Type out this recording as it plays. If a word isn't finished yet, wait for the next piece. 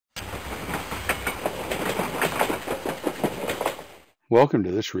Welcome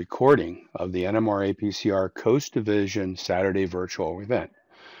to this recording of the NMRA-PCR Coast Division Saturday virtual event,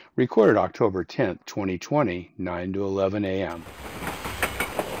 recorded October 10th, 2020, 9 to 11 a.m.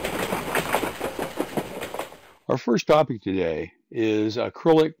 Our first topic today is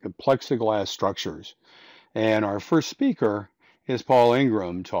acrylic plexiglass structures, and our first speaker is Paul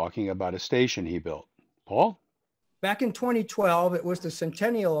Ingram talking about a station he built. Paul? Back in 2012, it was the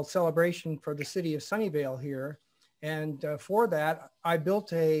centennial celebration for the city of Sunnyvale here. And for that, I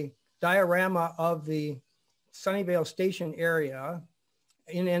built a diorama of the Sunnyvale station area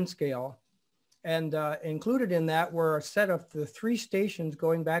in N scale. And included in that were a set of the three stations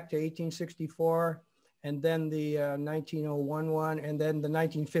going back to 1864, and then the 1901 one, and then the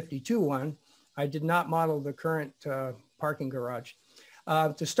 1952 one. I did not model the current parking garage.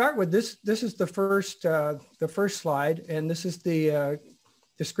 To start with, this is the first slide, and this is the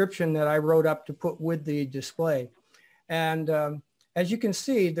description that I wrote up to put with the display. And as you can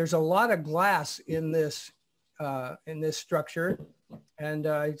see, there's a lot of glass in this structure. And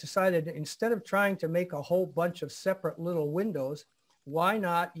I decided, instead of trying to make a whole bunch of separate little windows, why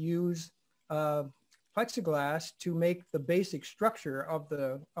not use plexiglass to make the basic structure of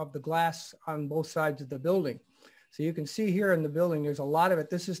the glass on both sides of the building. So you can see here in the building, there's a lot of it.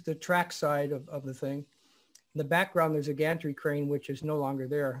 This is the track side of the thing. In the background, there's a gantry crane, which is no longer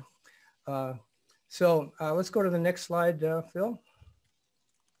there. So let's go to the next slide, Phil.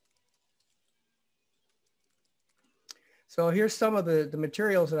 So here's some of the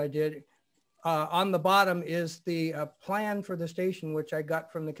materials that I did. On the bottom is the plan for the station, which I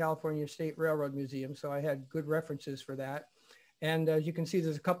got from the California State Railroad Museum. So I had good references for that. And as you can see,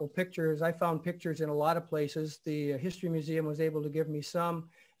 there's a couple pictures. I found pictures in a lot of places. The History Museum was able to give me some,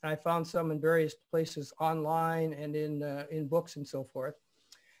 and I found some in various places online and in books and so forth.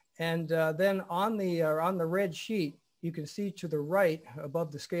 And then on the red sheet, you can see to the right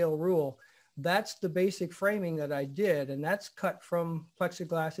above the scale rule, that's the basic framing that I did, and that's cut from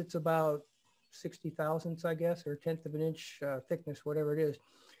plexiglass. It's about 60 thousandths, I guess, or 1/10 of an inch thickness, whatever it is,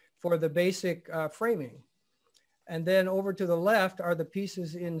 for the basic framing. And then over to the left are the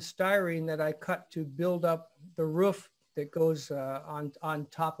pieces in styrene that I cut to build up the roof that goes on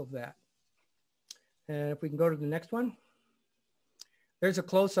top of that. And if we can go to the next one. There's a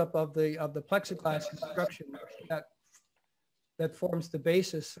close-up of the plexiglass construction that forms the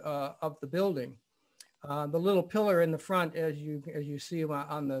basis of the building. The little pillar in the front, as you see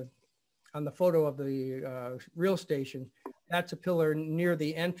on the photo of the real station, that's a pillar near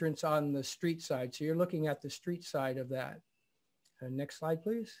the entrance on the street side. So you're looking at the street side of that. Next slide,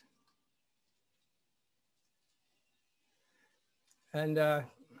 please. And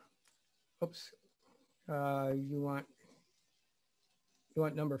oops, you want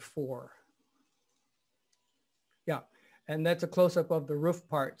number 4. Yeah, and that's a close-up of the roof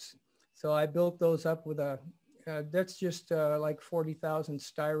parts. So I built those up with a, that's just like 40,000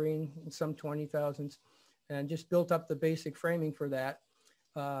 styrene and some 20,000s, and just built up the basic framing for that.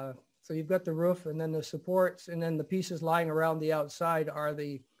 So you've got the roof and then the supports, and then the pieces lying around the outside are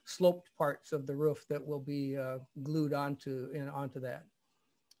the sloped parts of the roof that will be glued onto that.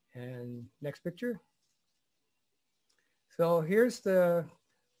 And next picture. So here's the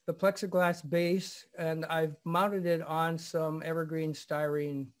plexiglass base, and I've mounted it on some evergreen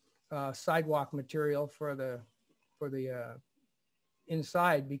styrene sidewalk material for the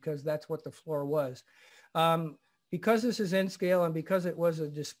inside, because that's what the floor was. Because this is N scale and because it was a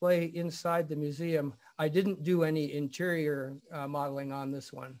display inside the museum, I didn't do any interior modeling on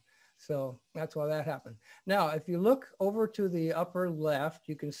this one. So that's why that happened. Now, if you look over to the upper left,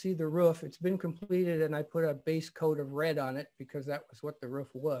 you can see the roof. It's been completed, and I put a base coat of red on it because that was what the roof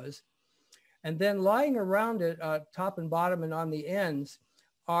was. And then lying around it, top and bottom and on the ends,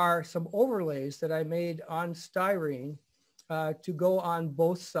 are some overlays that I made on styrene to go on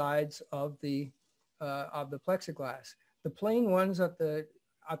both sides of the plexiglass. The plain ones at the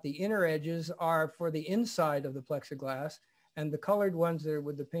inner edges are for the inside of the plexiglass, and the colored ones that are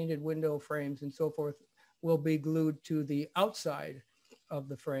with the painted window frames and so forth will be glued to the outside of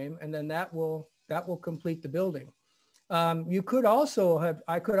the frame, and then that will complete the building. I could also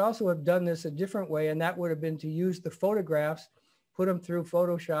have done this a different way, and that would have been to use the photographs, put them through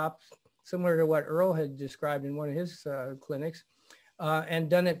Photoshop, similar to what Earl had described in one of his clinics, and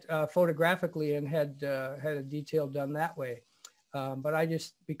done it photographically and had a detail done that way. But I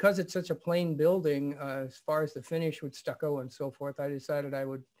just, because it's such a plain building, as far as the finish with stucco and so forth, I decided I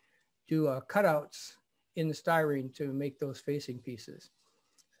would do cutouts in the styrene to make those facing pieces.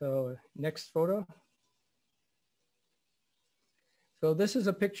 So next photo. So this is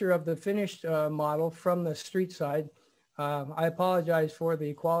a picture of the finished model from the street side. I apologize for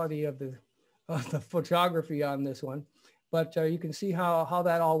the quality of the photography on this one, but you can see how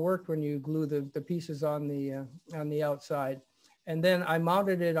that all worked when you glue the pieces on the outside. And then I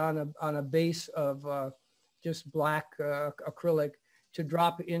mounted it on a base of just black acrylic to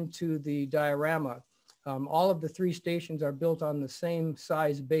drop into the diorama. All of the three stations are built on the same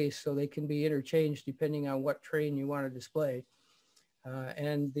size base, so they can be interchanged depending on what train you want to display.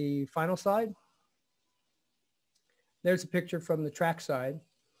 And the final slide, there's a picture from the track side.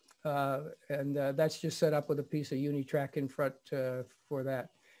 And that's just set up with a piece of Unitrack in front for that.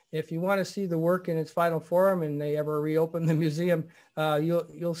 If you want to see the work in its final form and they ever reopen the museum,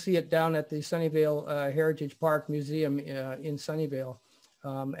 you'll see it down at the Sunnyvale Heritage Park Museum in Sunnyvale.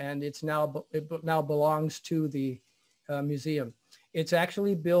 And it now belongs to the museum. It's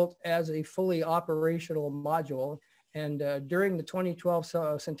actually built as a fully operational module. And during the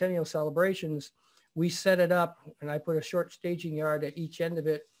 2012 centennial celebrations, we set it up and I put a short staging yard at each end of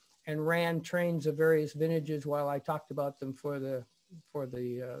it and ran trains of various vintages while I talked about them for the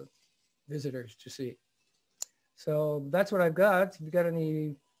visitors to see. So that's what I've got. If you've got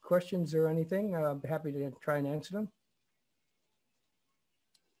any questions or anything, I'm happy to try and answer them.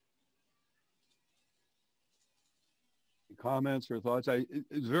 Comments or thoughts?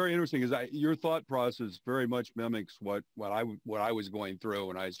 It's very interesting because your thought process very much mimics what I was going through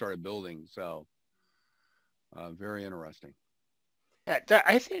when I started building. So very interesting.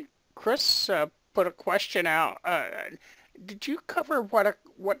 I think Chris put a question out. Did you cover what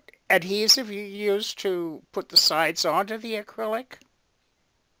adhesive you used to put the sides onto the acrylic?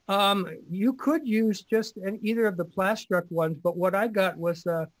 You could use just either of the Plastruct ones, but what I got was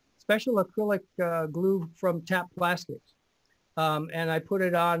special acrylic glue from Tap Plastics. And I put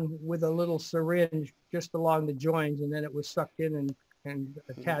it on with a little syringe just along the joins, and then it was sucked in and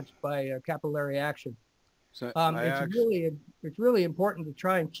attached by capillary action. So it's really important to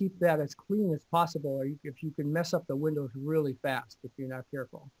try and keep that as clean as possible, or if you can mess up the windows really fast if you're not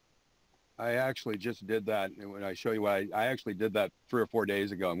careful. I actually just did that. And when I show you what I actually did that 3 or 4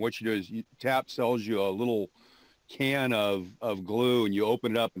 days ago. And what you do is Tap sells you a little can of glue, and you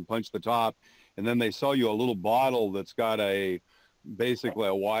open it up and punch the top, and then they sell you a little bottle that's got basically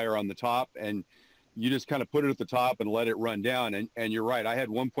a wire on the top, and you just kind of put it at the top and let it run down. And you're right. I had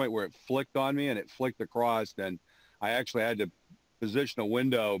one point where it flicked on me and it flicked across, and I actually had to position a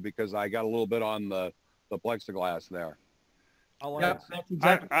window because I got a little bit on the plexiglass there. That's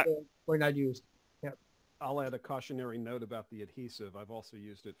exactly the point I'd used. Yep. I'll add a cautionary note about the adhesive. I've also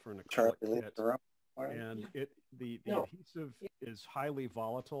used it for an acrylic kit. And the adhesive is highly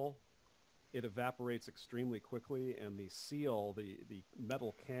volatile. It evaporates extremely quickly, and the seal, the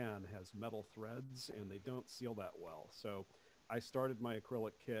metal can has metal threads, and they don't seal that well. So I started my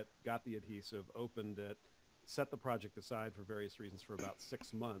acrylic kit, got the adhesive, opened it, set the project aside for various reasons for about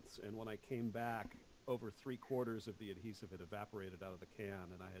 6 months. And when I came back, over 3/4 of the adhesive had evaporated out of the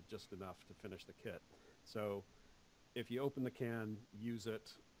can, and I had just enough to finish the kit. So if you open the can, use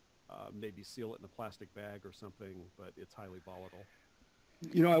it, maybe seal it in a plastic bag or something, but it's highly volatile.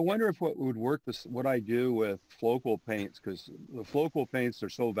 You know, I wonder if what would work, what I do with flocal paints, because the flocal paints are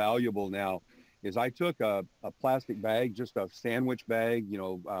so valuable now, is I took a plastic bag, just a sandwich bag, you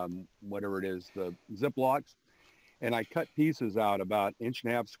know, whatever it is, the Ziplocs, and I cut pieces out about 1.5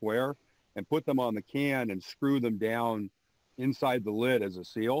 inches square and put them on the can and screw them down inside the lid as a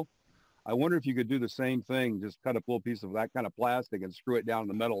seal. I wonder if you could do the same thing, just cut a little piece of that kind of plastic and screw it down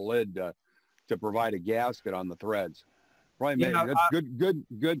the metal lid to provide a gasket on the threads. Probably that's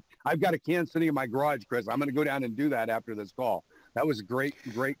good. I've got a can sitting in my garage, Chris. I'm going to go down and do that after this call. That was great.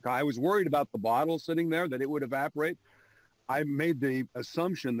 I was worried about the bottle sitting there, that it would evaporate. I made the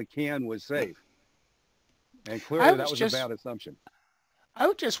assumption the can was safe. And clearly that was a bad assumption. I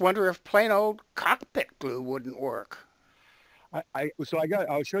would just wonder if plain old cockpit glue wouldn't work.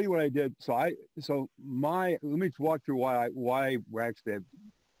 I'll show you what I did. Let me walk through why we actually had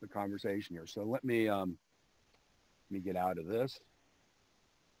the conversation here. So let me get out of this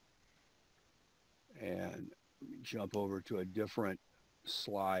and jump over to a different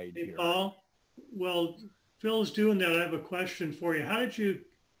slide here. Paul, well, Phil's doing that. I have a question for you. How did you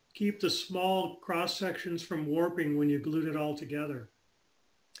keep the small cross sections from warping when you glued it all together?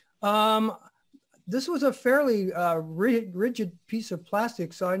 This was a fairly rigid piece of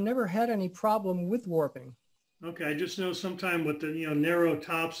plastic, so I never had any problem with warping. Okay, I just know sometime with the narrow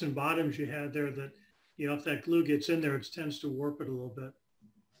tops and bottoms you had there that if that glue gets in there, it tends to warp it a little bit.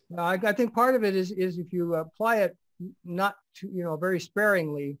 I think part of it is if you apply it not very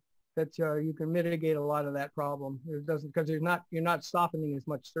sparingly, that you can mitigate a lot of that problem. It doesn't, because you're not softening as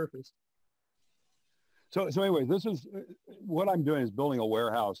much surface. So anyway, this is what I'm doing is building a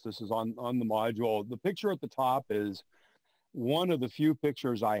warehouse. This is on the module. The picture at the top is one of the few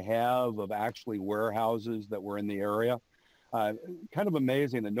pictures I have of actually warehouses that were in the area. Kind of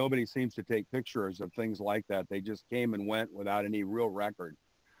amazing that nobody seems to take pictures of things like that. They just came and went without any real record.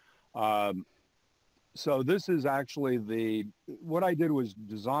 So this is actually what I did was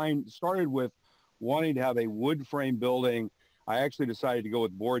started with wanting to have a wood frame building. I actually decided to go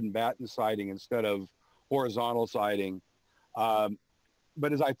with board and batten siding instead of horizontal siding.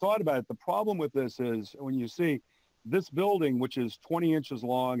 But as I thought about it, the problem with this is when you see this building, which is 20 inches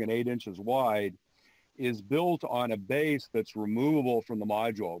long and 8 inches wide, is built on a base that's removable from the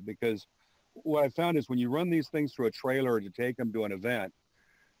module, because what I found is when you run these things through a trailer to take them to an event,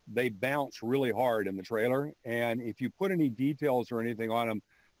 they bounce really hard in the trailer. And if you put any details or anything on them,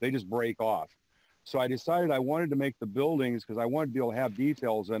 they just break off. So I decided I wanted to make the buildings, because I wanted to be able to have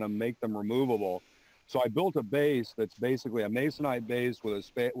details in them, make them removable. So I built a base that's basically a masonite base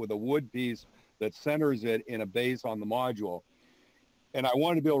with a wood piece that centers it in a base on the module. And I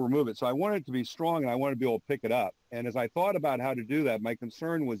wanted to be able to remove it. So I wanted it to be strong, and I wanted to be able to pick it up. And as I thought about how to do that, my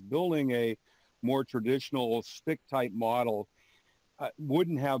concern was building a more traditional stick type model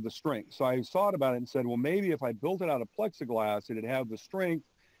wouldn't have the strength. So I thought about it and said, well, maybe if I built it out of plexiglass, it'd have the strength,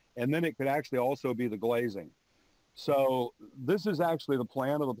 and then it could actually also be the glazing. So this is actually the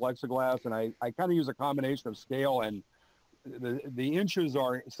plan of the plexiglass, and I kind of use a combination of scale, and the inches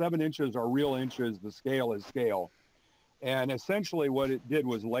are 7 inches are real inches, the scale is scale. And essentially what it did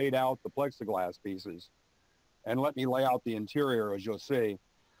was laid out the plexiglass pieces and let me lay out the interior, as you'll see.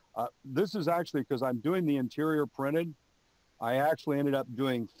 This is actually, because I'm doing the interior printed, I actually ended up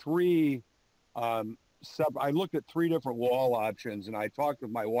doing I looked at 3 different wall options, and I talked with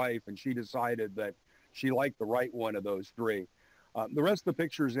my wife, and she decided that she liked the right one of those 3. The rest of the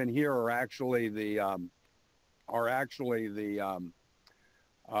pictures in here are actually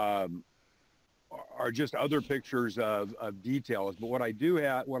are just other pictures of details. But what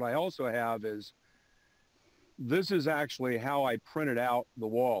I also have is, this is actually how I printed out the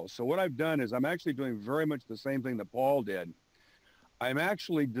walls. So what I've done is I'm actually doing very much the same thing that Paul did. I'm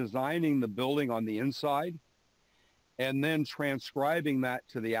actually designing the building on the inside and then transcribing that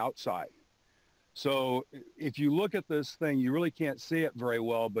to the outside. So if you look at this thing, you really can't see it very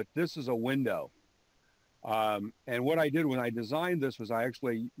well, but this is a window. And what I did when I designed this was I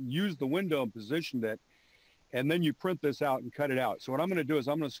actually used the window and positioned it, and then you print this out and cut it out. So what I'm going to do is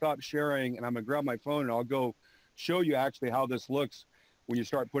I'm going to stop sharing, and I'm going to grab my phone, and I'll go show you actually how this looks when you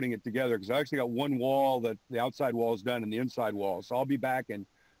start putting it together, because I actually got one wall that the outside wall is done and the inside wall. So I'll be back in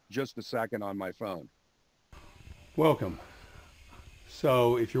just a second on my phone. Welcome.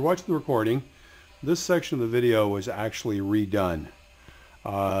 So if you're watching the recording, this section of the video was actually redone.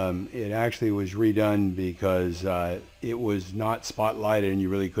 It actually was redone because it was not spotlighted and you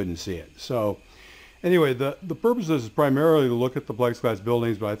really couldn't see it. So anyway, the purpose of this is primarily to look at the plexiglass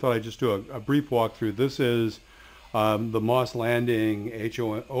buildings, but I thought I'd just do a brief walkthrough. This is the Moss Landing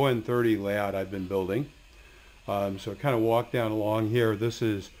ON30 layout I've been building. So kind of walk down along here. This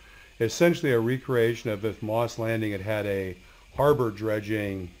is essentially a recreation of if Moss Landing had had a harbor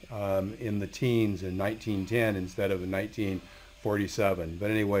dredging in the teens in 1910 instead of in 1947. But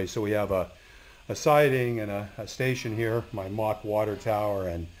anyway, so we have a siding and a station here, my mock water tower,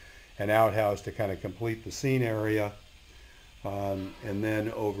 and an outhouse to kind of complete the scene area. And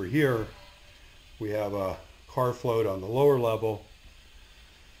then over here we have a car float on the lower level,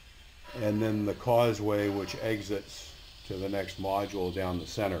 and then the causeway which exits to the next module down the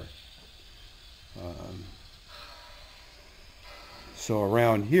center. So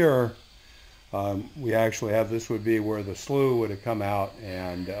around here we actually have, this would be where the slough would have come out,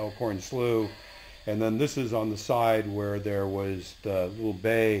 and Elkhorn Slough, and then this is on the side where there was the little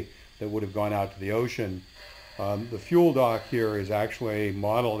bay that would have gone out to the ocean. The fuel dock here is actually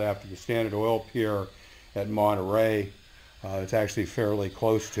modeled after the Standard Oil Pier at Monterey. It's actually fairly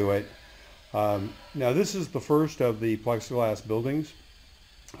close to it. Now this is the first of the plexiglass buildings.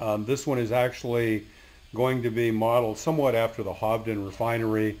 This one is actually going to be modeled somewhat after the Hovden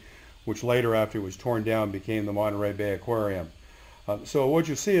Refinery, which later, after it was torn down, became the Monterey Bay Aquarium. So what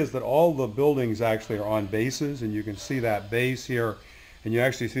you see is that all the buildings actually are on bases, and you can see that base here, and you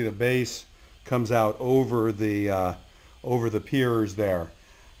actually see the base comes out over the piers there.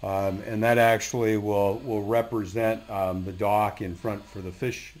 And that actually will represent the dock in front for the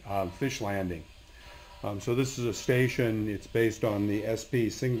fish landing. So this is a station. It's based on the SP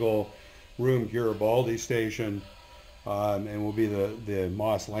single room Garibaldi station, and will be the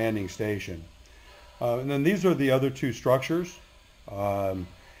Moss Landing station. And then these are the other 2 structures. And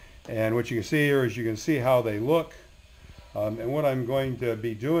And what you can see here is you can see how they look. And what I'm going to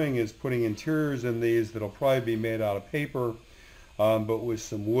be doing is putting interiors in these that'll probably be made out of paper, but with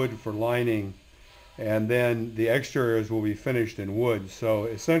some wood for lining. And then the exteriors will be finished in wood. So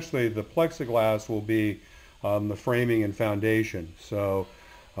essentially the plexiglass will be the framing and foundation. So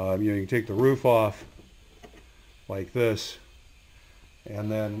you can take the roof off like this,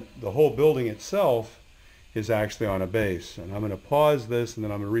 and then the whole building itself is actually on a base. And I'm going to pause this, and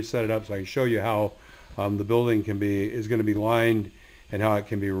then I'm going to reset it up so I can show you how the building is going to be lined and how it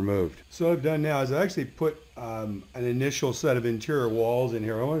can be removed. So what I've done now is I actually put an initial set of interior walls in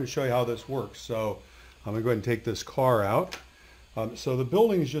here. I want to show you how this works. So I'm going to go ahead and take this car out. So the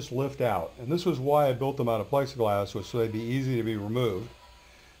buildings just lift out, and this was why I built them out of plexiglass, was so they'd be easy to be removed.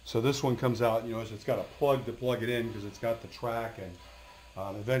 So this one comes out, it's got a plug to plug it in because it's got the track,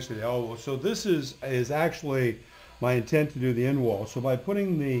 and eventually the elbow. So this is actually my intent to do the end wall. So by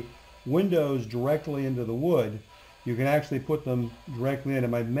putting the windows directly into the wood, you can actually put them directly in.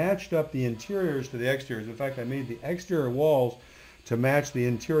 And I matched up the interiors to the exteriors. In fact, I made the exterior walls to match the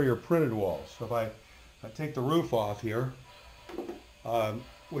interior printed walls. So if I take the roof off here,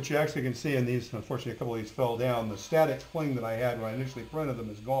 which you actually can see in these, unfortunately a couple of these fell down, the static fling that I had when I initially printed them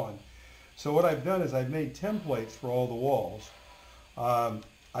is gone. So what I've done is I've made templates for all the walls.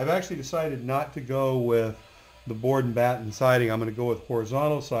 I've actually decided not to go with the board and batten siding. I'm going to go with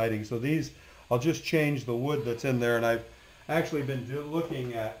horizontal siding. So these, I'll just change the wood that's in there, and I've actually been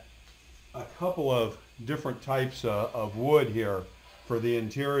looking at a couple of different types of wood here for the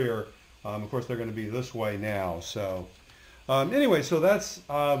interior. Of course, they're going to be this way now. So anyway, so that's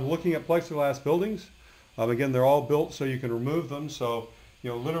looking at plexiglass buildings. Again, they're all built so you can remove them. So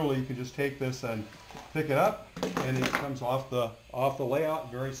literally you can just take this and pick it up, and it comes off the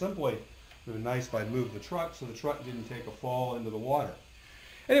layout very simply. It would be nice if I'd moved the truck so the truck didn't take a fall into the water.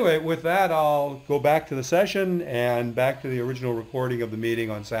 Anyway, with that, I'll go back to the session and back to the original recording of the meeting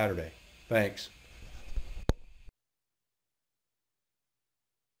on Saturday. Thanks.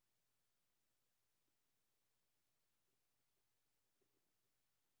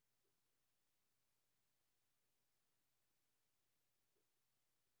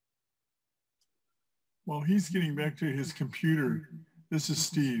 While he's getting back to his computer, this is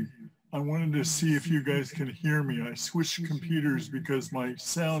Steve. I wanted to see if you guys can hear me. I switched computers because my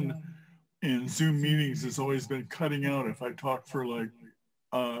sound in Zoom meetings has always been cutting out if I talk for like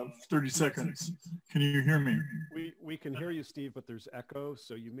 30 seconds. Can you hear me? We can hear you, Steve, but there's echo,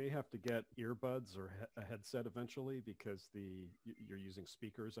 so you may have to get earbuds or a headset eventually because you're using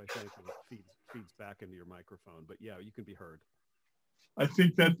speakers, I think, and it feeds back into your microphone. But yeah, you can be heard. I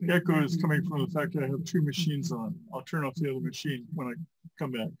think that echo is coming from the fact that I have two machines on. I'll turn off the other machine when I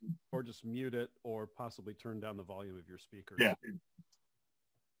come back. Or just mute it, or possibly turn down the volume of your speakers. Yeah.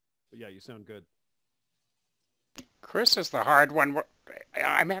 But yeah, you sound good. Chris is the hard one.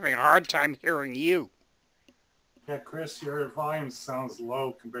 I'm having a hard time hearing you. Yeah, Chris, your volume sounds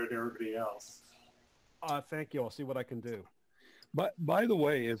low compared to everybody else. Thank you. I'll see what I can do. But by the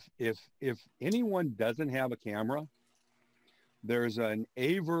way, if anyone doesn't have a camera, there's an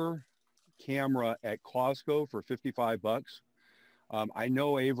Aver camera at Costco for $55. I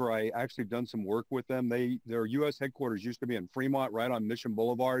know Aver. I actually done some work with them. Their U.S. headquarters used to be in Fremont, right on Mission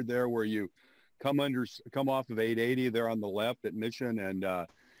Boulevard there, where you come off of 880 there on the left at Mission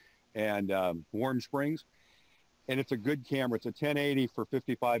and Warm Springs. And it's a good camera. It's a 1080 for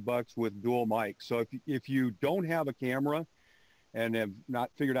 $55 with dual mics. So if you don't have a camera and have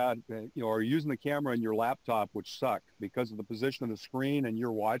not figured out, or using the camera in your laptop, which suck because of the position of the screen and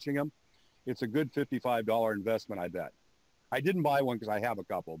you're watching them, it's a good $55 investment, I bet. I didn't buy one because I have a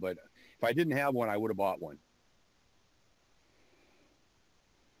couple, but if I didn't have one, I would have bought one.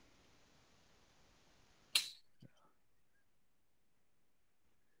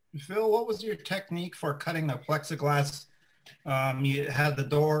 Phil, what was your technique for cutting the plexiglass? You had the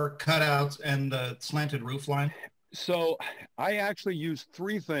door cutouts and the slanted roof line. So I actually used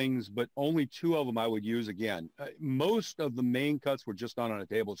three things, but only two of them I would use again. Most of the main cuts were just done on a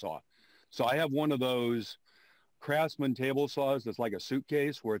table saw. So I have one of those Craftsman table saws that's like a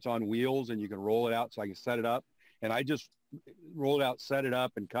suitcase where it's on wheels and you can roll it out so I can set it up. And I just rolled out, set it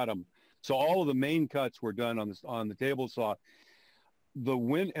up, and cut them. So all of the main cuts were done on the table saw.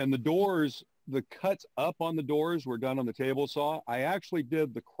 The doors, the cuts up on the doors were done on the table saw. I actually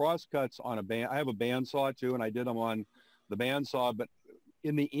did the cross cuts on I have a bandsaw too, and I did them on the bandsaw. But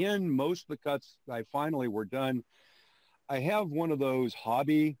in the end, most of the cuts I finally were done. I have one of those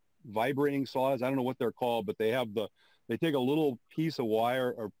hobby vibrating saws. I don't know what they're called, but they take a little piece of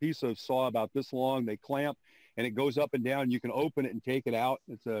wire or piece of saw about this long. They clamp, and it goes up and down. You can open it and take it out.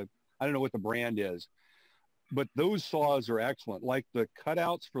 It's a I don't know what the brand is, but those saws are excellent. Like the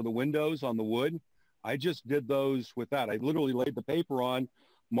cutouts for the windows on the wood, I just did those with that. I literally laid the paper on,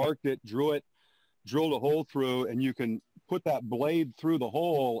 marked it, drew it, drilled a hole through, and you can put that blade through the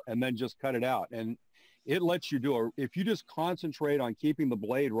hole and then just cut it out. And it lets you if you just concentrate on keeping the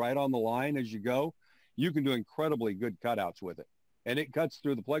blade right on the line as you go, you can do incredibly good cutouts with it. And it cuts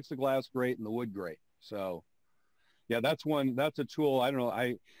through the plexiglass great and the wood great. So yeah, that's a tool. I don't know.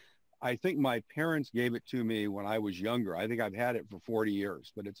 I think my parents gave it to me when I was younger. I think I've had it for 40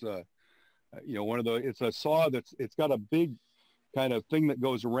 years, but it's it's a saw it's got a big kind of thing that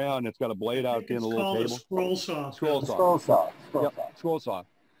goes around. It's got a blade out in a little table. Scroll saw. Scroll saw. Yep, scroll saw.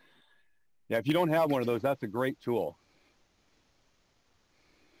 Yeah, if you don't have one of those, that's a great tool.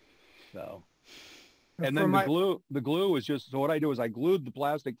 So, and then the glue was just, so what I do is I glued the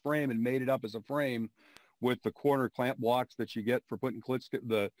plastic frame and made it up as a frame with the corner clamp blocks that you get for putting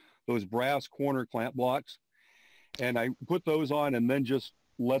those brass corner clamp blocks. And I put those on and then just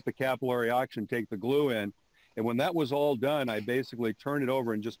let the capillary action take the glue in. And when that was all done, I basically turned it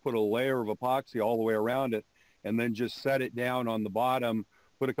over and just put a layer of epoxy all the way around it, and then just set it down on the bottom,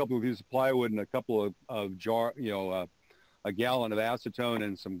 put a couple of pieces of plywood and a couple of a gallon of acetone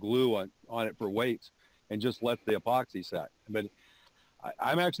and some glue on it for weights, and just let the epoxy set. But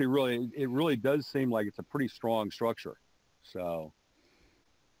I'm actually it really does seem like it's a pretty strong structure. So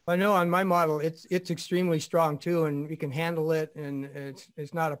I know on my model, it's extremely strong too, and we can handle it, and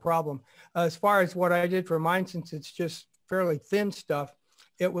it's not a problem. As far as what I did for mine, since it's just fairly thin stuff,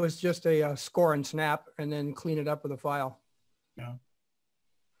 it was just a score and snap, and then clean it up with a file. Yeah.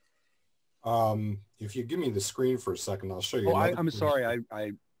 If you give me the screen for a second, I'll show you. Oh, I'm sorry,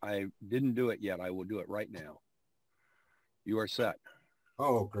 I didn't do it yet. I will do it right now. You are set.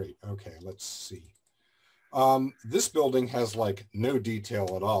 Oh, great. Okay, let's see. This building has like no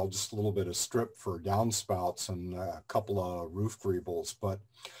detail at all, just a little bit of strip for downspouts and a couple of roof greebles. But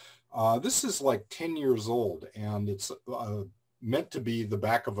this is like 10 years old, and it's meant to be the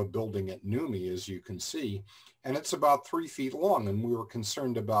back of a building at Neumann, as you can see. And it's about 3 feet long, and we were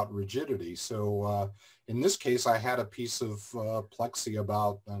concerned about rigidity. So in this case, I had a piece of plexi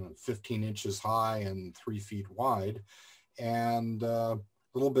about 15 inches high and 3 feet wide, and a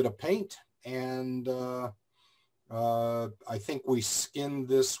little bit of paint. And I think we skinned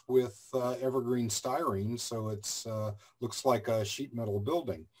this with evergreen styrene, so it's looks like a sheet metal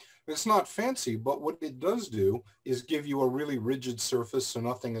building. It's not fancy, but what it does do is give you a really rigid surface, so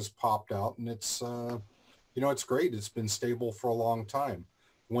nothing has popped out, and it's it's great. It's been stable for a long time.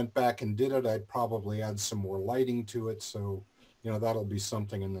 Went back and did it. I'd probably add some more lighting to it, so that'll be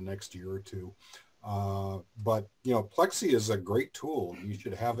something in the next year or two. But Plexi is a great tool. You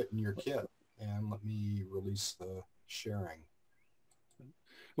should have it in your kit. And let me release the sharing.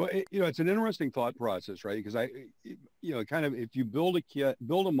 Well, it's an interesting thought process, right? Because kind of, if you build a kit,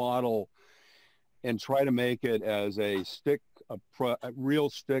 build a model, and try to make it as a real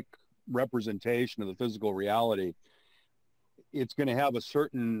stick representation of the physical reality, it's going to have a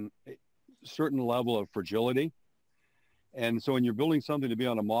certain level of fragility. And so when you're building something to be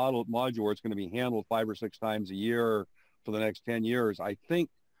on a module, it's going to be handled 5 or 6 times a year for the next 10 years. I think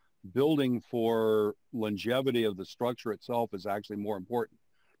building for longevity of the structure itself is actually more important.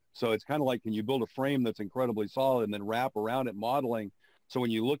 So it's kind of like, can you build a frame that's incredibly solid and then wrap around it modeling, so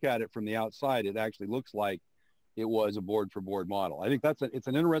when you look at it from the outside, it actually looks like it was a board for board model. I think it's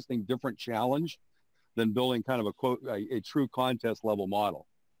an interesting, different challenge than building kind of a true contest level model.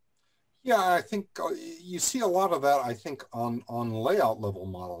 Yeah, I think you see a lot of that, I think, on layout level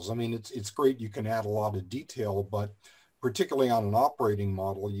models. I mean, it's great. You can add a lot of detail, but particularly on an operating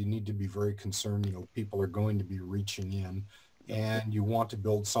model, you need to be very concerned, people are going to be reaching in, and you want to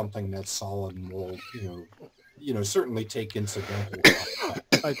build something that's solid and will, certainly take incidental.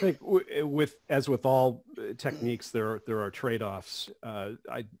 I think as with all techniques, there are trade-offs.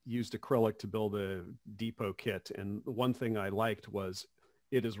 I used acrylic to build a depot kit, and the one thing I liked was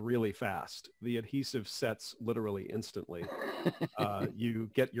it is really fast. The adhesive sets literally instantly. You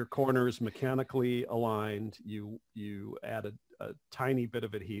get your corners mechanically aligned. You add a tiny bit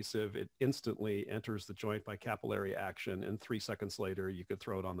of adhesive. It instantly enters the joint by capillary action, and 3 seconds later, you could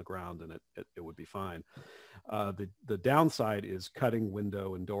throw it on the ground and it would be fine. The downside is cutting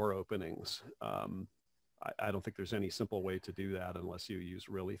window and door openings. I don't think there's any simple way to do that unless you use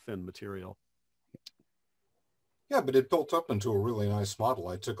really thin material. Yeah, but it built up into a really nice model.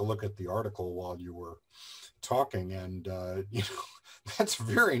 I took a look at the article while you were talking, and that's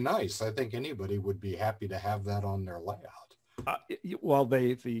very nice. I think anybody would be happy to have that on their layout. Well,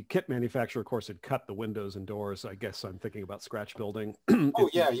 the kit manufacturer, of course, had cut the windows and doors. I guess I'm thinking about scratch building. Oh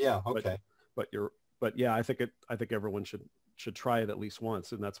yeah, okay. But yeah, I think everyone should try it at least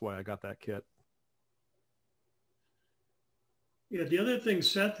once, and that's why I got that kit. Yeah, the other thing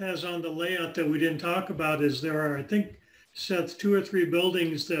Seth has on the layout that we didn't talk about is there are, I think, Seth, 2 or 3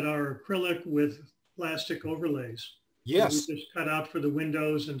 buildings that are acrylic with plastic overlays. Yes. We just cut out for the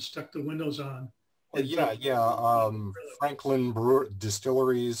windows and stuck the windows on. Franklin Brewer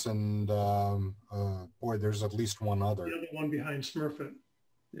Distilleries and boy, there's at least one other. The other one behind Smurfit.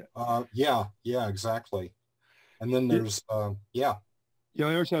 Yeah, exactly. And then there's yeah. You know,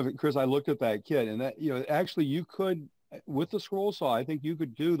 I understand, Chris, I looked at that kit, and that, you know, actually you could, with the scroll saw, I think you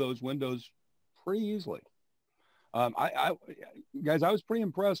could do those windows pretty easily. Guys, I was pretty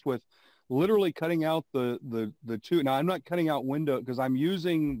impressed with literally cutting out the two. Now I'm not cutting out window because I'm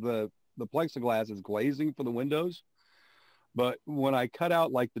using the plexiglass as glazing for the windows. But when I cut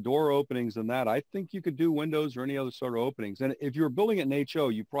out like the door openings and that, I think you could do windows or any other sort of openings. And if you're building it in HO,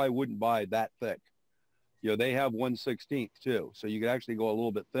 you probably wouldn't buy that thick. You know, they have 1/16 too. So you could actually go a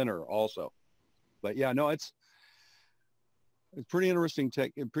little bit thinner also. But yeah, no, it's pretty interesting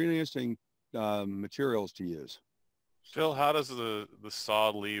materials to use. Phil, how does the saw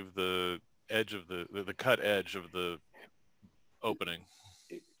leave the edge of the cut edge of the opening?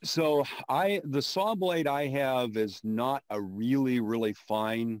 So the saw blade I have is not a really, really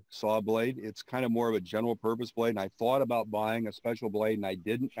fine saw blade. It's kind of more of a general purpose blade. And I thought about buying a special blade and I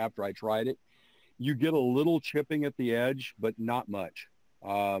didn't after I tried it. You get a little chipping at the edge, but not much.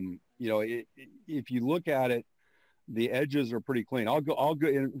 You know, if you look at it, the edges are pretty clean. I'll go,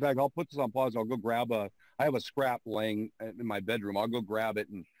 in fact, I'll put this on pause. I'll go grab I have a scrap laying in my bedroom. I'll go grab it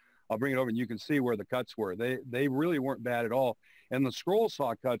and I'll bring it over and you can see where the cuts were. They really weren't bad at all. And the scroll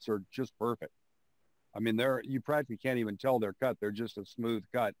saw cuts are just perfect. I mean, you practically can't even tell they're cut. They're just a smooth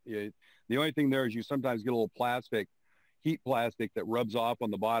cut. The only thing there is you sometimes get a little heat plastic that rubs off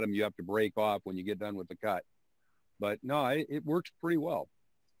on the bottom. You have to break off when you get done with the cut. But no, it works pretty well.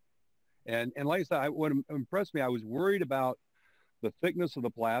 And like I said, what impressed me, I was worried about the thickness of the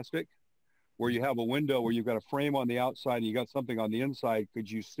plastic, where you have a window where you've got a frame on the outside and you got something on the inside. Could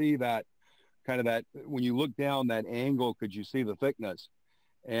you see that kind of that, when you look down that angle, could you see the thickness?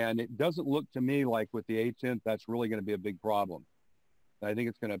 And it doesn't look to me like with the 1/8 that's really going to be a big problem. I think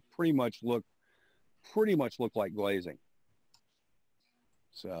it's going to pretty much look like glazing.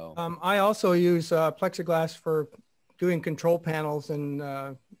 So I also use plexiglass for doing control panels and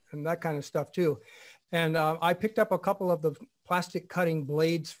that kind of stuff too. And I picked up a couple of the plastic cutting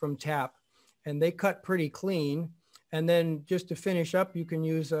blades from TAP, and they cut pretty clean. And then just to finish up, you can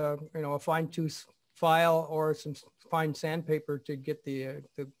use a fine tooth file or some fine sandpaper to get the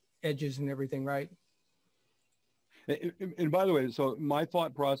edges and everything right. And by the way, so my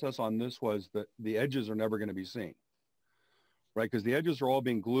thought process on this was that the edges are never going to be seen, right? Because the edges are all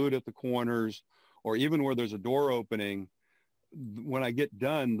being glued at the corners, or even where there's a door opening. When I get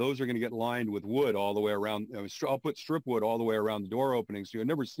done, those are going to get lined with wood all the way around. I'll put strip wood all the way around the door opening, so you'll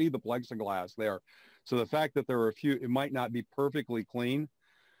never see the plexiglass there. So the fact that there were a few, it might not be perfectly clean,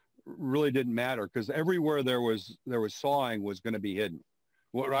 really didn't matter, because everywhere there was sawing was going to be hidden.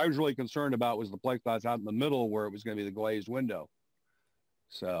 What I was really concerned about was the plexiglass out in the middle where it was going to be the glazed window.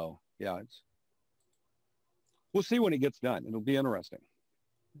 So yeah, we'll see when it gets done. It'll be interesting.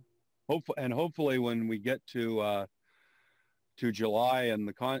 Hopefully when we get to July and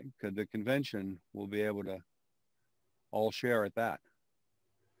the convention, we'll be able to all share at that.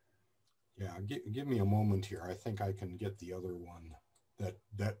 Yeah, give me a moment here. I think I can get the other one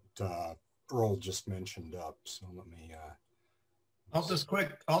that Earl just mentioned up. So let me. I'll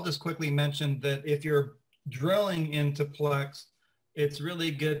just quickly mention that if you're drilling into Plex, it's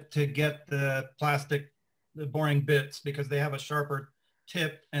really good to get the boring bits, because they have a sharper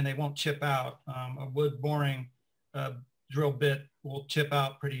tip and they won't chip out. A wood boring drill bit will chip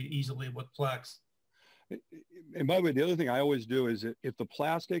out pretty easily with Plex. And by the way, the other thing I always do is if the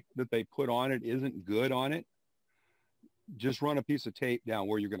plastic that they put on it isn't good on it, just run a piece of tape down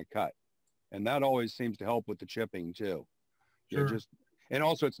where you're going to cut. And that always seems to help with the chipping too. Sure. And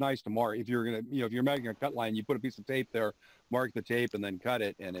also it's nice to mark. If you're going to, if you're making a cut line, you put a piece of tape there, mark the tape and then cut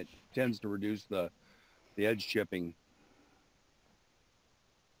it. And it tends to reduce the edge chipping.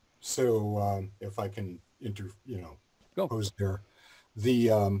 So if I can Go. pose there. The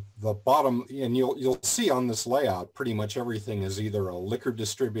bottom, and you'll see on this layout, pretty much everything is either a liquor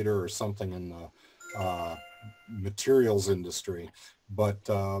distributor or something in the materials industry, but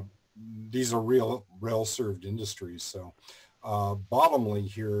these are real served industries. So bottomly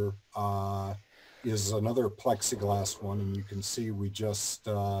here, is another plexiglass one, and you can see we just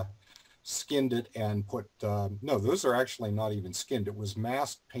skinned it and put, no, those are actually not even skinned. It was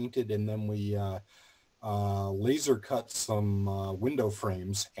masked, painted, and then we laser cut some window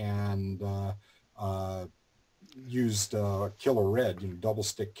frames and used killer red, double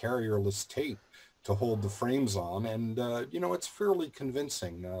stick carrierless tape to hold the frames on. And, it's fairly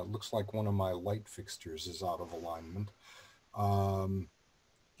convincing. Looks like one of my light fixtures is out of alignment.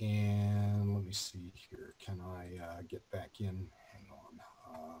 And let me see here. Can I get back in? Hang on.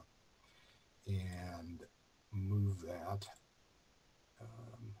 And move that.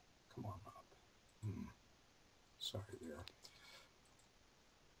 Come on up. Sorry there.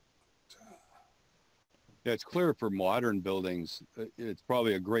 Yeah, it's clear for modern buildings. It's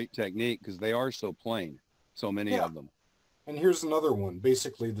probably a great technique because they are so plain, so many of them. And here's another one,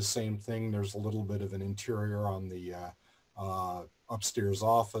 basically the same thing. There's a little bit of an interior on the upstairs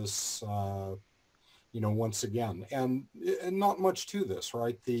office, once again, and not much to this,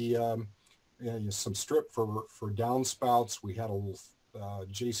 right? The some strip for downspouts. We had a little,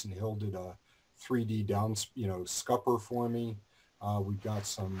 Jason Hill did a 3D scupper for me. We got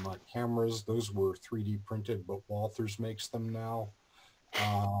some cameras. Those were 3D printed, but Walthers makes them now.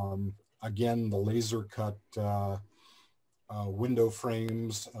 Again, the laser cut window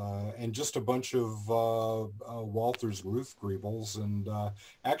frames, and just a bunch of Walthers roof greebles. And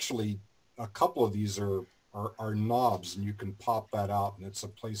actually, a couple of these are knobs, and you can pop that out, and it's a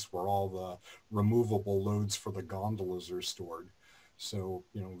place where all the removable loads for the gondolas are stored. So,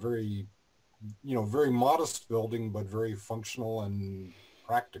 very modest building, but very functional and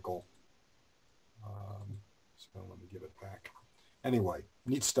practical. So let me give it back. Anyway,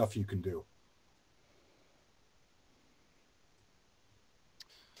 neat stuff you can do.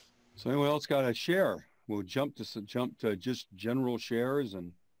 So anyone else got a share? We'll jump to just general shares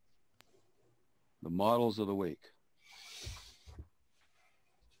and the models of the week.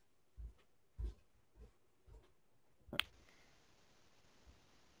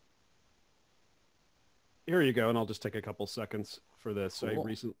 Here you go, and I'll just take a couple seconds for this.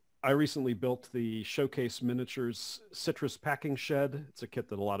 Cool. I recently built the Showcase Miniatures Citrus Packing Shed. It's a kit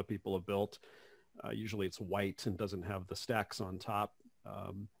that a lot of people have built. Usually it's white and doesn't have the stacks on top.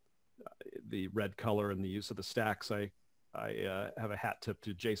 The red color and the use of the stacks, I have a hat tip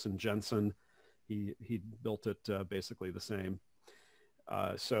to Jason Jensen. He built it basically the same.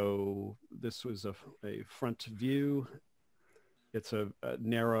 So this was a front view. It's a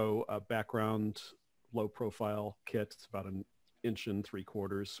narrow background, low profile kit. It's about 1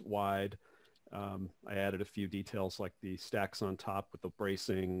 3/4 inches wide. I added a few details like the stacks on top with the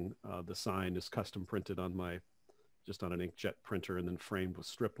bracing. The sign is custom printed on just on an inkjet printer and then framed with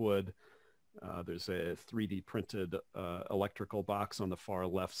strip wood. There's a 3D printed electrical box on the far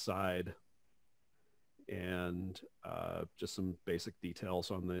left side, and just some basic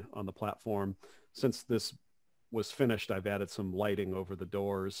details on the platform. Since this was finished, I've added some lighting over the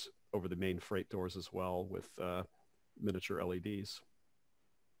doors, over the main freight doors as well, with miniature LEDs.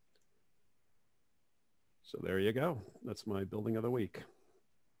 So there you go. That's my building of the week.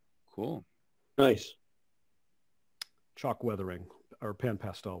 Cool. Nice. Chalk weathering, or pan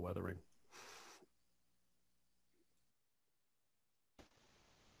pastel weathering.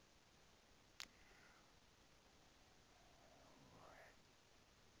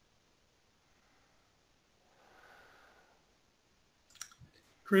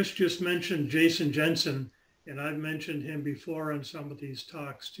 Chris just mentioned Jason Jensen, and I've mentioned him before on some of these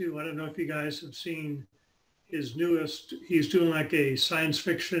talks too. I don't know if you guys have seen his newest, he's doing like a science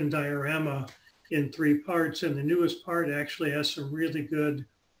fiction diorama in 3 parts, and the newest part actually has some really good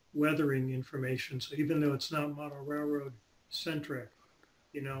weathering information. So even though it's not model railroad centric,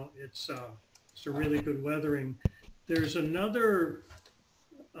 it's a really good weathering. There's another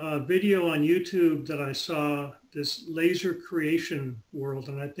video on YouTube that I saw, this laser creation world,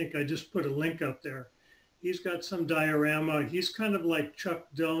 and I think I just put a link up there. He's got some diorama. He's kind of like Chuck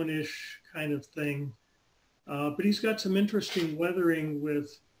Doan-ish kind of thing, but he's got some interesting weathering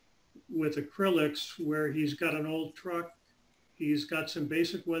with acrylics, where he's got an old truck. He's got some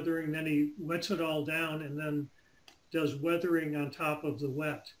basic weathering, then he wets it all down and then does weathering on top of the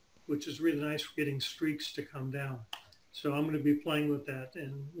wet, which is really nice for getting streaks to come down. So I'm going to be playing with that,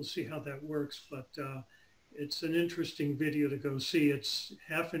 and we'll see how that works. But it's an interesting video to go see. It's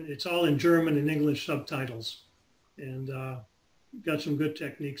all in German and English subtitles, and got some good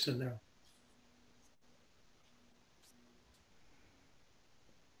techniques in there.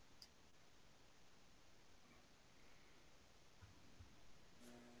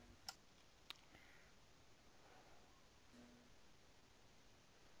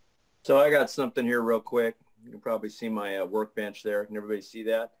 So I got something here real quick. You can probably see my workbench there. Can everybody see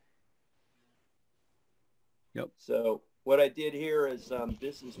that? Yep. So what I did here is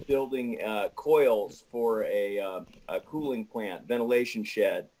this is building coils for a cooling plant, ventilation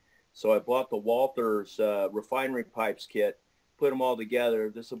shed. So I bought the Walters refinery pipes kit, put them all together.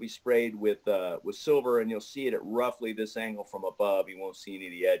 This will be sprayed with silver, and you'll see it at roughly this angle from above. You won't see any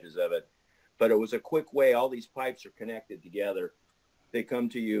of the edges of it. But it was a quick way. All these pipes are connected together. They come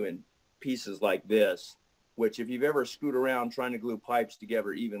to you in pieces like this, which if you've ever screwed around trying to glue pipes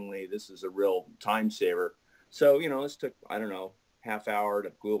together evenly, this is a real time saver. So, you know, this took, I don't know, half hour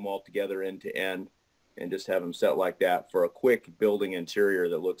to glue them all together end to end and just have them set like that for a quick building interior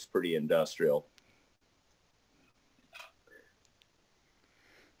that looks pretty industrial.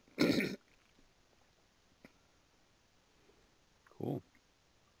 Cool.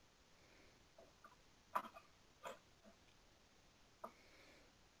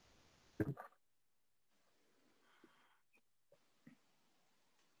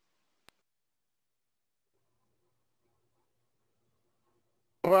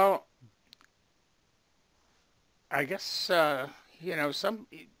 Well, I guess, you know,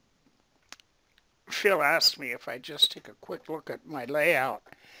 Phil asked me if I just take a quick look at my layout,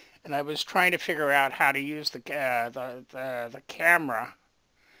 and I was trying to figure out how to use the camera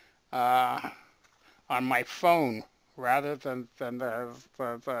on my phone rather than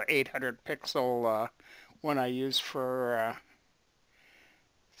the 800 pixel one I use for.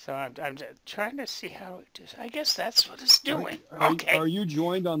 So I'm trying to see how it is. I guess that's what it's doing. Okay. Are you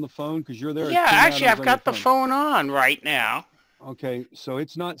joined on the phone? Because you're there. Yeah, actually, I've got the phone on right now. Okay, so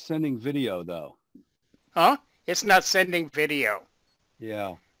it's not sending video, though. Huh? It's not sending video.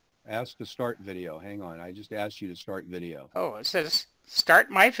 Yeah. Ask to start video. Hang on. I just asked you to start video. Oh, it says start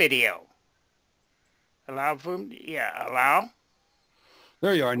my video. Allow boom. Yeah, allow.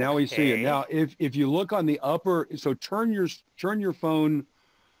 There you are. Now we see it. Now, if you look on the upper, so turn your phone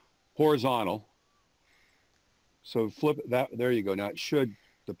horizontal. So flip that. There you go. Now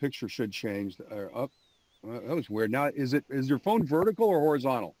the picture should change. Up. That was weird. Now is your phone vertical or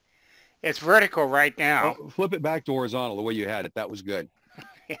horizontal? It's vertical right now. Oh, flip it back to horizontal the way you had it. That was good.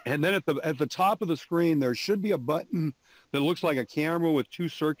 And then at the top of the screen, there should be a button that looks like a camera with two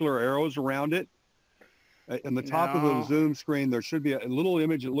circular arrows around it. In the top of the Zoom screen, there should be a little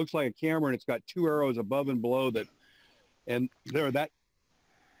image that looks like a camera, and it's got two arrows above and below that. And there, that.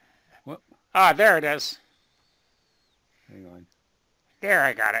 What? Ah, there it is. Hang on. There,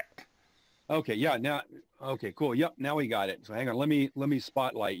 I got it. Okay, yeah, now, okay, cool. Yep, now we got it. So hang on, let me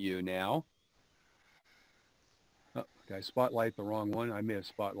spotlight you now. Oh, did I spotlight the wrong one? I may have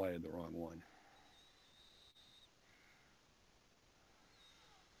spotlighted the wrong one.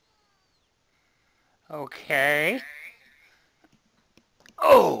 Okay.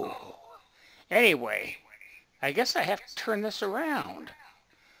 Oh! Anyway, I guess I have to turn this around.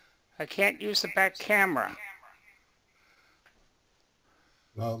 I can't use the back camera.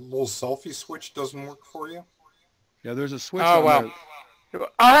 The little selfie switch doesn't work for you? Yeah, there's a switch on there.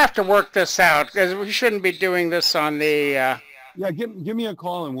 I'll have to work this out because we shouldn't be doing this on the. Yeah, give me a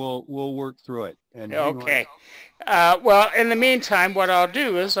call and we'll work through it. And okay. Well, in the meantime, what I'll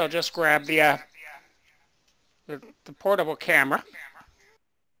do is I'll just grab the portable camera.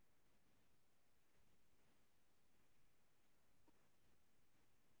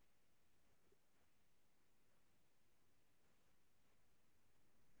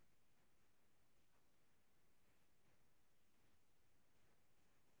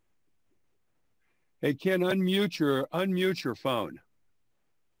 Hey, Ken, unmute your phone.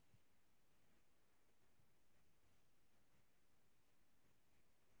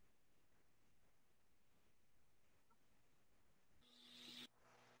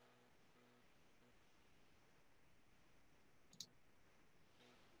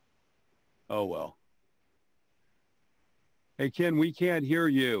 Oh, well. Hey, Ken, we can't hear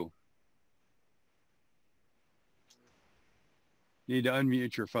you. You need to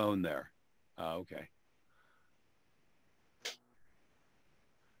unmute your phone there. Okay.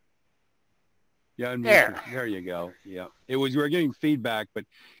 Yeah, there you go. Yeah, you were getting feedback, but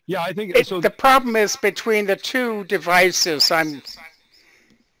yeah, I think so. The problem is between the two devices.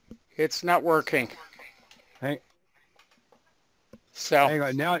 It's not working. Hang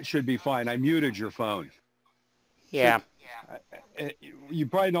on, now it should be fine. I muted your phone. Yeah. You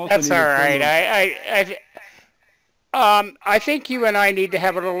probably also. That's all right. I think you and I need to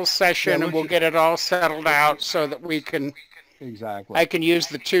have a little session, and we'll get it all settled out so that we can. Exactly. I can use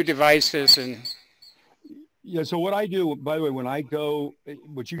the two devices and. Yeah. So what I do, by the way, when I go,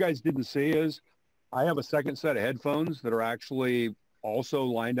 what you guys didn't see is, I have a second set of headphones that are actually also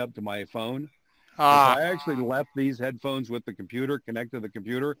lined up to my phone. So Ah, I actually left these headphones with the computer, connected to the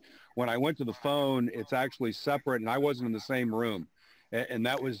computer. When I went to the phone, it's actually separate, and I wasn't in the same room. And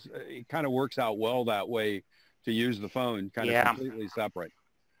that was, it kind of works out well that way to use the phone, kind of yeah. completely separate.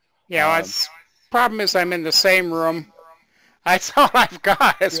 Yeah, it's problem is I'm in the same room. That's all I've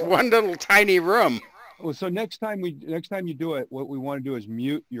got is one little tiny room. Well, so next time you do it, what we want to do is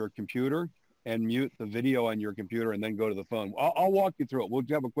mute your computer and mute the video on your computer, and then go to the phone. I'll walk you through it. We'll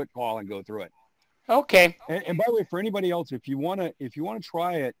have a quick call and go through it. Okay. And by the way, for anybody else, if you want to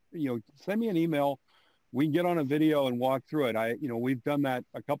try it, send me an email. We can get on a video and walk through it. We've done that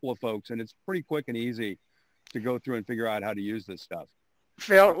a couple of folks, and it's pretty quick and easy to go through and figure out how to use this stuff.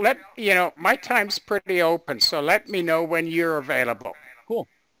 Phil, my time's pretty open, so let me know when you're available. Cool.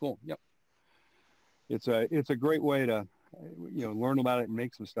 Yep. It's a great way to, learn about it and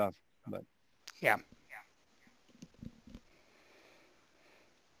make some stuff. But yeah.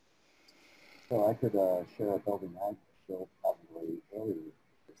 So I could share a building I built probably earlier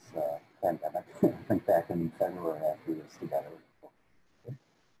this pandemic. I think back in February after we was together.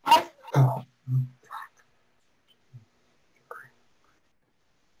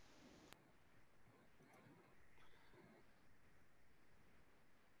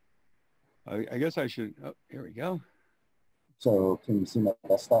 I guess I should, here we go. So can you see my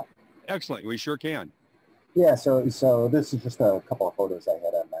desktop? Excellent, we sure can. Yeah, so this is just a couple of photos I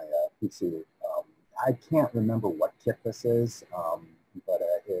had on my PC. I can't remember what kit this is, but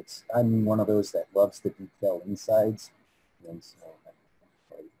I'm one of those that loves the detail insides. And so,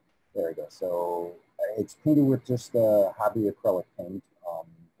 there we go. So it's painted with just hobby acrylic paint.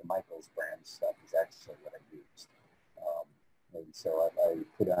 The Michaels brand stuff is actually what I used. And so I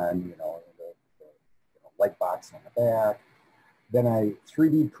put on, the light box on the back. Then I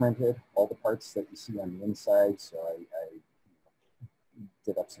 3D printed all the parts that you see on the inside. So I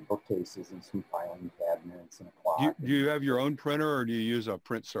did up some bookcases and some filing cabinets and a clock. Do you have your own printer, or do you use a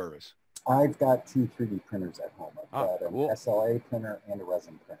print service? I've got 2 3D printers at home. I've got cool. an SLA printer and a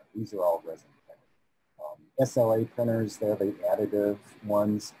resin printer. These are all resin printers. SLA printers, they're the additive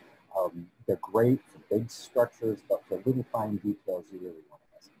ones. They're great for big structures, but for little fine details, you really want a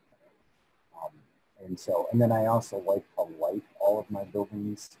resin printer. And then I also like to light all of my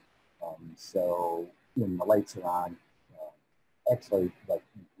buildings. So when the lights are on, actually, like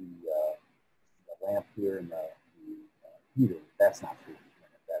the lamp here and the heater, that's not 3D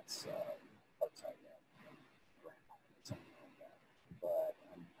printed. That's outside something like that. But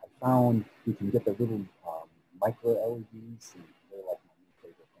I found you can get the little micro LEDs, and they're like my new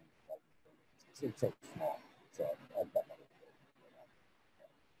favorite thing. It's so small. So I've got my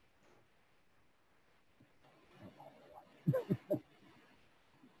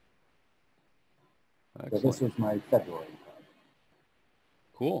So this was my February project.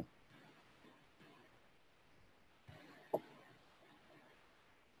 Cool.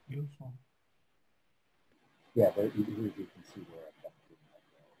 Beautiful. Yeah, but you can see where I've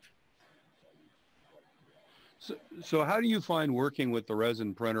got So how do you find working with the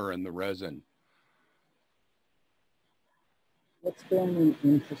resin printer and the resin? It's been an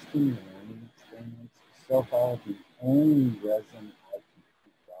interesting learning experience. So far, the only resin I can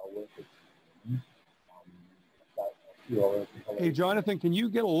do well with is Hey, Jonathan, can you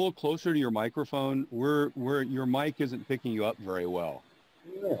get a little closer to your microphone? Where your mic isn't picking you up very well.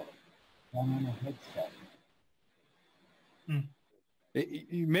 Really? I'm on a headset.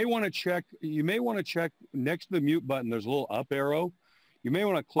 You may want to check. You may want to check next to the mute button. There's a little up arrow. You may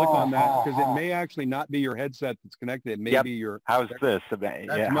want to click on that, because it may actually not be your headset that's connected. It may be your. How's this?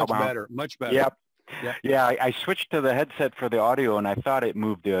 That's much better. Much better. Yep. Yeah, I switched to the headset for the audio, and I thought it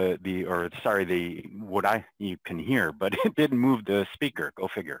moved you can hear, but it didn't move the speaker. Go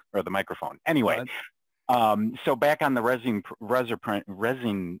figure, or the microphone. Anyway, so back on the resin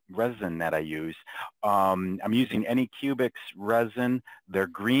that I use, I'm using Anycubics resin. They're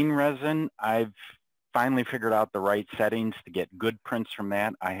green resin. I've finally figured out the right settings to get good prints from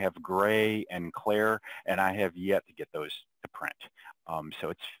that. I have gray and clear, and I have yet to get those to print. So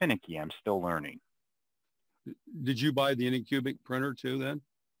it's finicky. I'm still learning. Did you buy the Anycubic printer too then?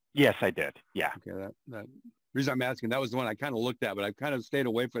 Yes, I did. Yeah. Okay. That reason I'm asking, that was the one I kind of looked at, but I've kind of stayed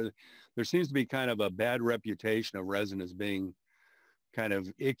away from it. There seems to be kind of a bad reputation of resin as being kind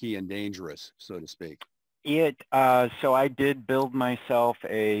of icky and dangerous, so to speak. So I did build myself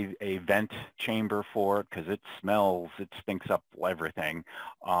a vent chamber for it, because it smells, it stinks up everything.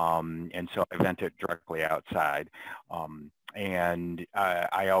 And so I vent it directly outside. And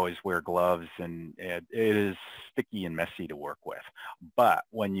I always wear gloves, and it is sticky and messy to work with. But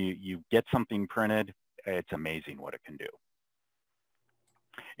when you get something printed, it's amazing what it can do.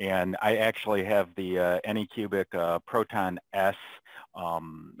 And I actually have the Anycubic Proton S,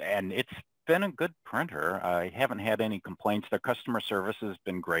 and it's been a good printer. I haven't had any complaints. Their customer service has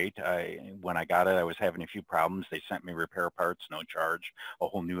been great. When I got it, I was having a few problems. They sent me repair parts, no charge, a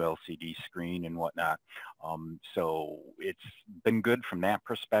whole new LCD screen and whatnot. So it's been good from that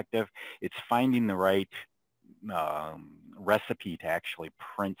perspective. It's finding the right recipe to actually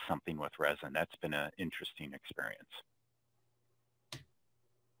print something with resin. That's been an interesting experience.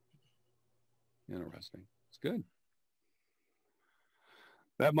 Interesting. It's good.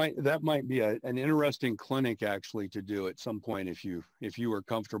 That might be an interesting clinic actually to do at some point if you were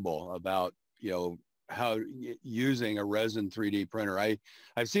comfortable about, you know, how using a resin 3D printer.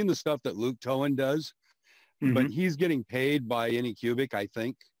 I've seen the stuff that Luke Tohen does, but he's getting paid by Anycubic. I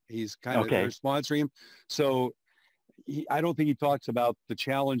think he's kind of they're sponsoring him. So I don't think he talks about the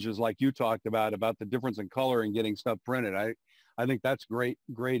challenges like you talked about the difference in color and getting stuff printed. I think that's great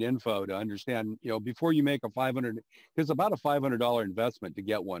info to understand, you know, before you make a it's about a $500 investment to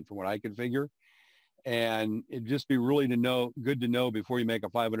get one from what I can figure. And it'd just be really good to know before you make a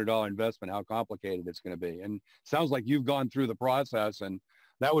 $500 investment, how complicated it's going to be. And sounds like you've gone through the process, and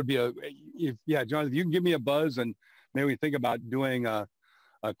that would be John, if you can give me a buzz and maybe we think about doing a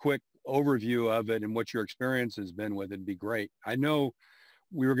quick overview of it and what your experience has been with it, it'd be great. I know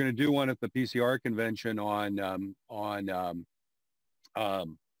we were going to do one at the PCR convention on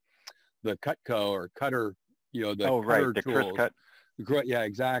the Cutco or cutter, you know, the cutter the tools. Cut. Yeah,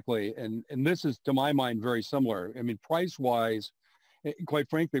 exactly. And this is, to my mind, very similar. I mean, price-wise, quite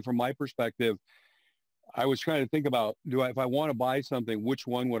frankly, from my perspective, I was trying to think about, if I want to buy something, which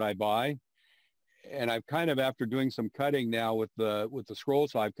one would I buy? And I've kind of, after doing some cutting now with the scroll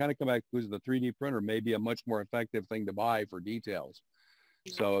saw, I've kind of come back to the 3D printer may be a much more effective thing to buy for details.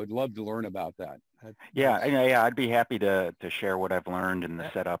 So I'd love to learn about that. Yeah, I'd be happy to share what I've learned in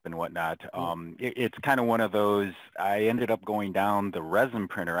the setup and whatnot. It's kind of one of those, I ended up going down the resin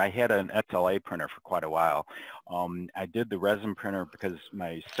printer. I had an SLA printer for quite a while. I did the resin printer because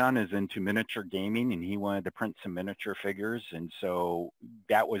my son is into miniature gaming and he wanted to print some miniature figures. And so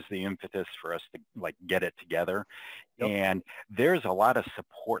that was the impetus for us to like get it together. Yep. And there's a lot of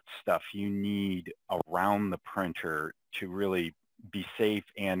support stuff you need around the printer to really be safe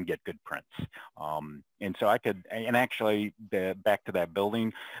and get good prints. And so actually back to that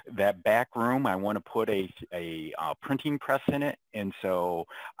building, that back room, I want to put a printing press in it. And so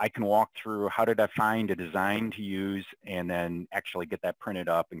I can walk through how did I find a design to use and then actually get that printed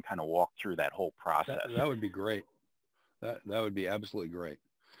up and kind of walk through that whole process. That would be great. That would be absolutely great.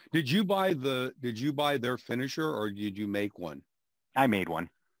 Did you buy their finisher or did you make one? I made one.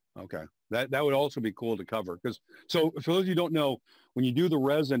 Okay. That would also be cool to cover because, so for those of you who don't know, when you do the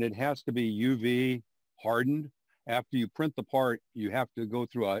resin, it has to be UV hardened. After you print the part, you have to go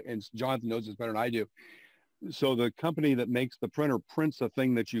through and Jonathan knows this better than I do. So the company that makes the printer prints a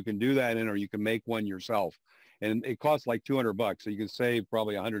thing that you can do that in, or you can make one yourself. And it costs like $200. So you can save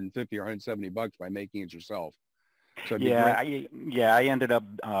probably 150 or 170 bucks by making it yourself. So I ended up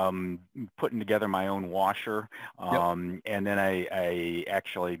putting together my own washer, and then I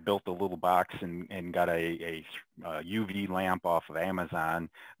actually built a little box and got a UV lamp off of Amazon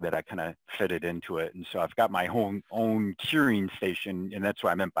that I kind of fitted into it. And so I've got my own curing station, and that's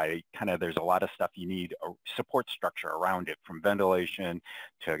what I meant by kind of there's a lot of stuff you need a support structure around it, from ventilation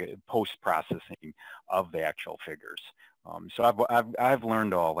to post-processing of the actual figures. So I've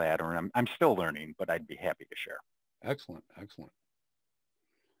learned all that, or I'm still learning, but I'd be happy to share. Excellent.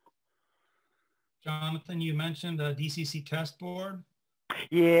 Jonathan, you mentioned a DCC test board.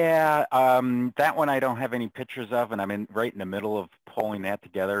 Yeah, that one I don't have any pictures of, and I'm right in the middle of pulling that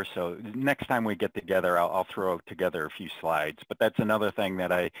together. So next time we get together, I'll throw together a few slides. But that's another thing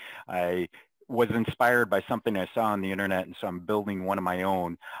that I was inspired by something I saw on the internet, and so I'm building one of my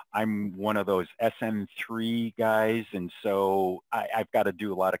own. I'm one of those SM3 guys, and so I've got to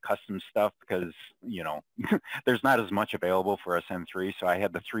do a lot of custom stuff because, you know, there's not as much available for SM3, so I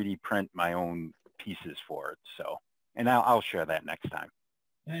had to 3D print my own pieces for it. So, and I'll share that next time.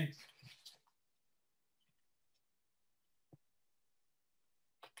 Thanks.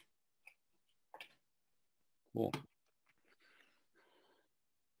 Cool.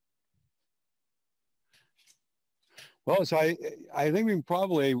 Well, so I think we're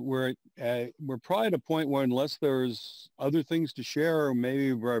probably at a point where, unless there's other things to share,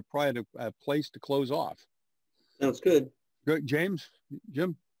 maybe we're probably at a place to close off. Sounds good. Good, Jim.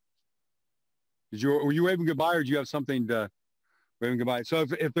 Were you waving goodbye, or do you have something to waving goodbye? So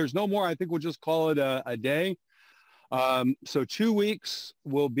if there's no more, I think we'll just call it a day. So 2 weeks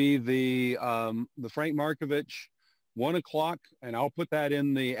will be the Frank Markovich 1 o'clock, and I'll put that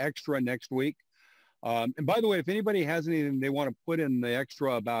in the extra next week. And by the way, if anybody has anything they want to put in the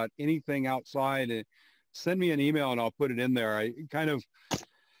extra about anything outside, send me an email and I'll put it in there. I kind of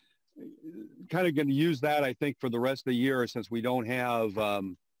going to use that, I think, for the rest of the year, since we're not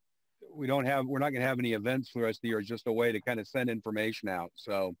going to have any events for the rest of the year. It's just a way to kind of send information out.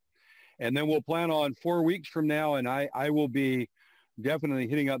 So, and then we'll plan on 4 weeks from now, and I will be definitely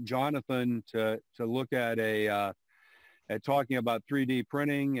hitting up Jonathan to look at at talking about 3D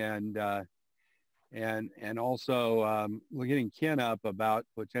printing, and also hitting Ken up about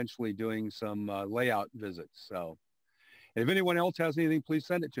potentially doing some layout visits. So, and if anyone else has anything, please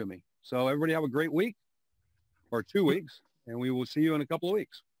send it to me. So everybody have a great week, or 2 weeks, and we will see you in a couple of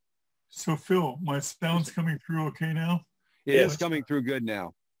weeks. So Phil, my sound's coming through okay now? It is coming through good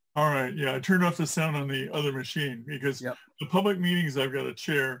now. All right. Yeah, I turned off the sound on the other machine because the public meetings I've got to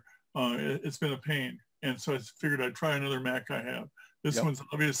chair, it's been a pain. And so I figured I'd try another Mac I have. This one's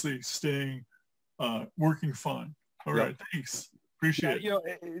obviously staying, working fine. All right. Thanks. Appreciate it. You know,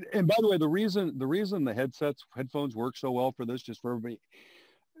 and by the way, the reason the headphones work so well for this, just for everybody,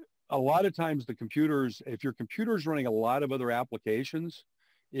 a lot of times the computers, if your computer's running a lot of other applications,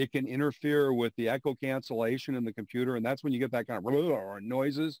 it can interfere with the echo cancellation in the computer, and that's when you get that kind of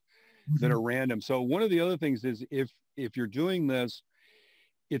noises that are random. So one of the other things is if you're doing this,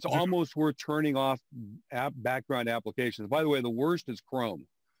 it's almost worth turning off background applications. By the way, the worst is Chrome.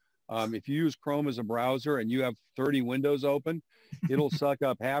 If you use Chrome as a browser and you have 30 windows open, it'll suck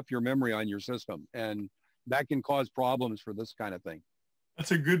up half your memory on your system, and that can cause problems for this kind of thing.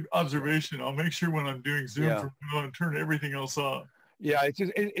 That's a good observation. I'll make sure when I'm doing Zoom from now on, turn everything else off. Yeah, it's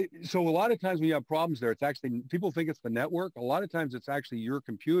just, so a lot of times when you have problems there, it's actually, people think it's the network. A lot of times it's actually your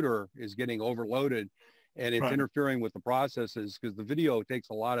computer is getting overloaded, and it's interfering with the processes, because the video takes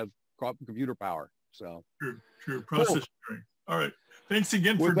a lot of computer power. So true. Process sharing. All right. Thanks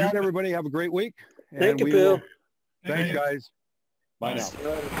again for that, everybody. Have a great week. Thank you, Bill. Thanks, guys. Bye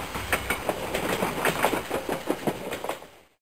now.